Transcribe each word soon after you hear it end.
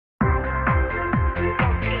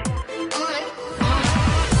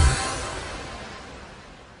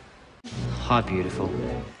Hi, beautiful.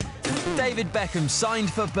 David Beckham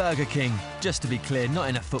signed for Burger King. Just to be clear, not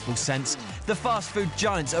in a football sense. The fast food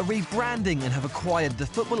giants are rebranding and have acquired the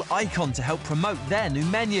football icon to help promote their new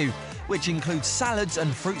menu, which includes salads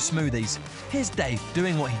and fruit smoothies. Here's Dave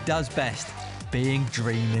doing what he does best, being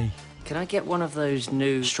dreamy. Can I get one of those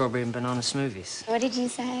new strawberry and banana smoothies? What did you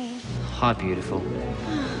say? Hi, beautiful.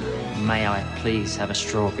 May I please have a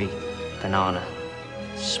strawberry banana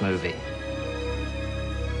smoothie?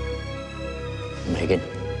 Megan.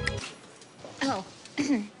 Oh.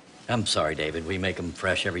 I'm sorry, David. We make them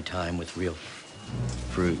fresh every time with real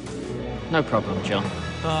fruit. No problem, John.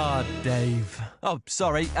 Ah, Dave. Oh,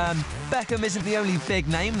 sorry. Beckham isn't the only big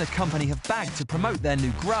name the company have bagged to promote their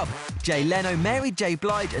new grub. Jay Leno, Mary J.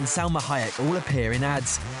 Blige and Salma Hayek all appear in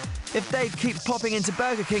ads. If Dave keeps popping into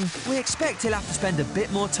Burger King, we expect he'll have to spend a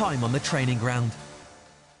bit more time on the training ground.